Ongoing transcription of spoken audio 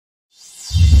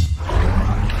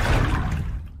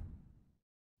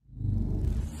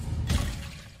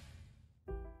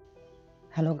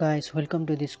Hello guys, welcome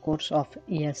to this course of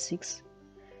ES6.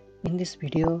 In this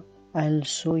video, I'll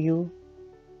show you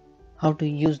how to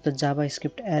use the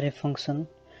JavaScript array function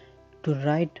to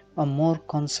write a more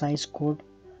concise code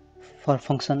for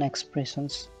function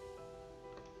expressions.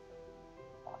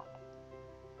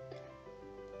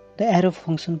 The array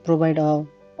function provides an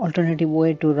alternative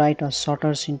way to write a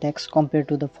shorter syntax compared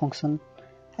to the function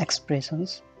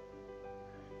expressions.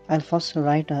 I'll first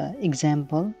write an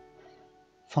example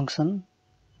function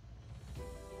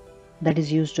that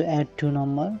is used to add two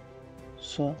numbers.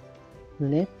 So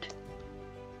let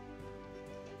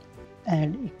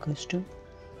add equals to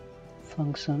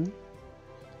function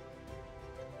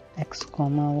x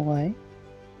comma y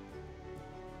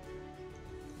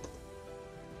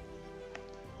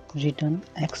return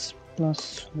x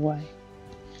plus y.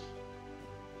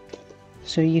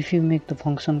 So if you make the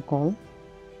function call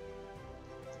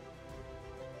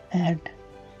add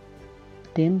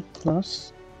 10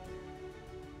 plus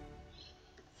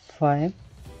 5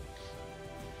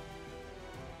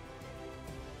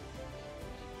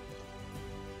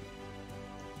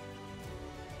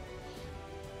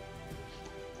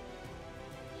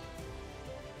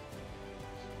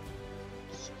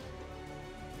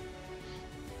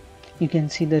 you can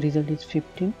see the result is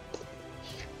 15.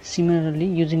 Similarly,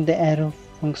 using the arrow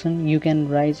function you can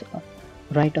write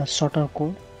a shorter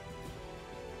code.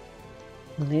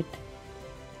 Let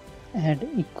add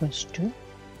equals to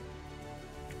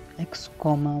x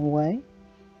comma y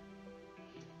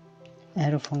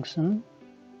arrow function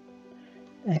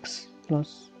x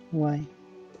plus y.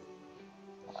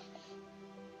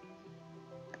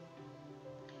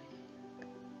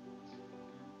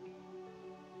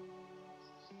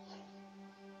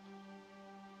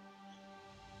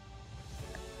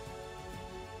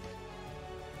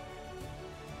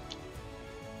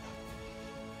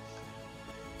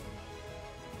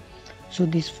 So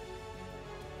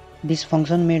this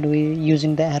function made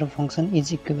using the arrow function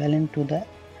is equivalent to the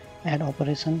add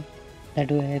operation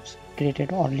that we have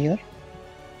created earlier.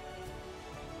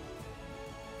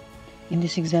 In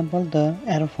this example, the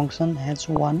arrow function has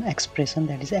one expression,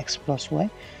 that is x plus y,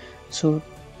 so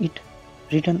it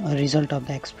returns a result of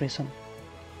the expression.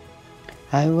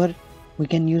 However, we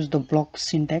can use the block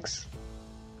syntax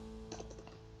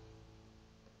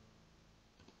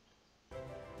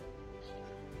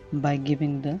by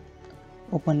giving the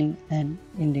opening and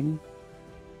ending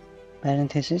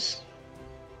parenthesis,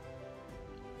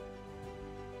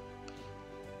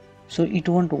 so it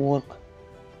won't work.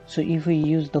 So if we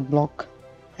use the block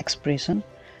expression,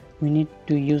 we need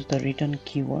to use the return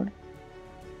keyword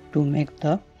to make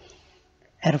the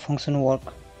arrow function work.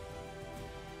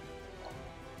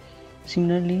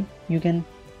 Similarly, you can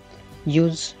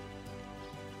use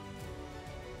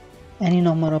any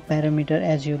number of parameter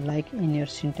as you like in your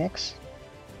syntax.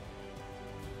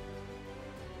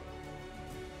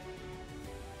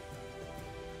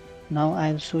 Now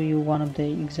I'll show you one of the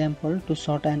example to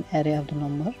sort an array of the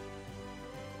number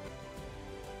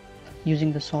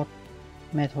using the sort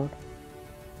method.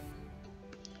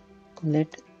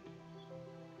 Let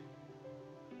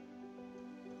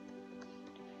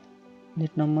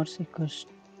numbers equals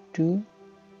to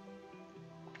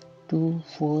 2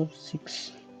 4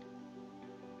 6.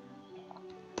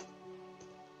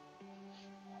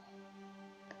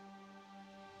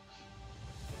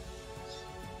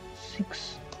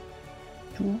 Six,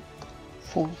 2,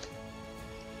 4.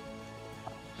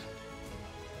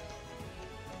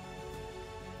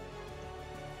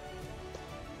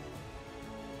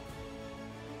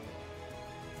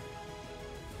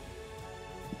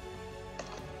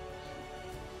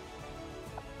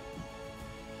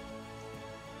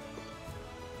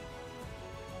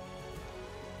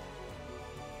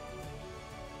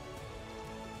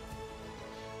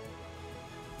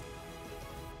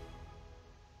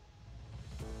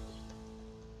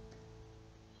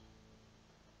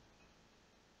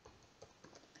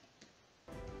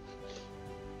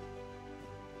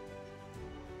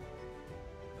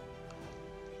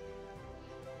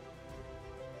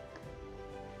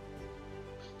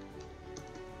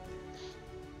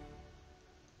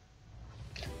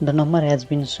 The number has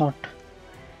been sorted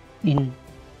in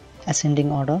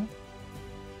ascending order.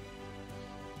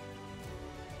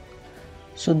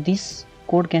 So this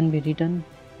code can be written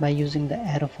by using the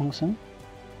arrow function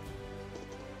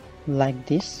like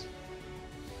this.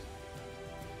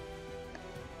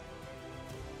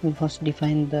 We'll first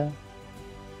define the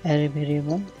array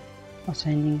variable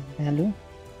assigning value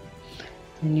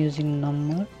and using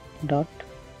number dot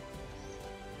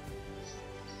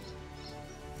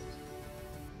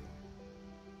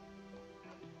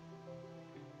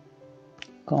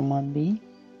comma b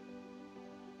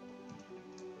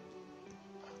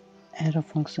arrow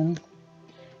function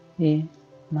a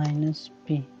minus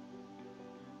b.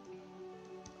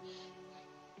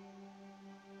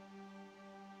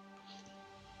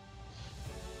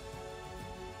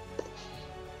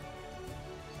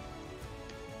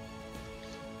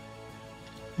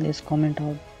 Let's comment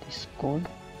out this code.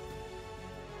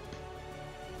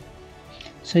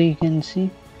 So you can see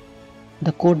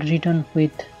the code written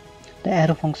with the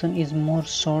arrow function is more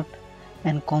short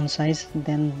and concise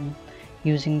than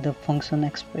using the function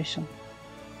expression.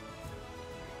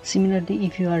 Similarly,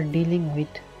 if you are dealing with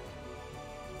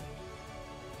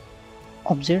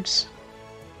objects,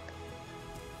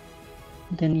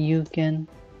 then you can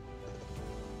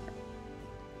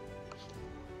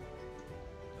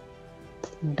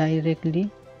directly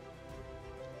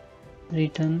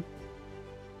return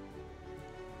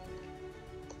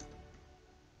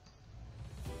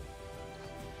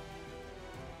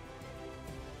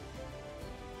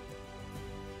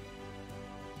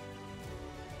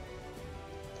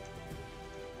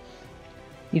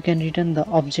the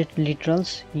object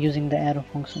literals using the arrow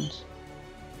functions.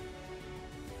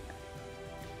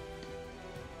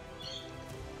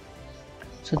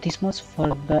 So this much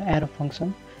for the arrow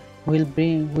function.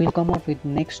 We'll come up with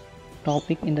next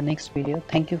topic in the next video.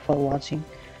 Thank you for watching.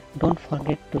 Don't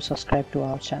forget to subscribe to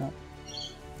our channel.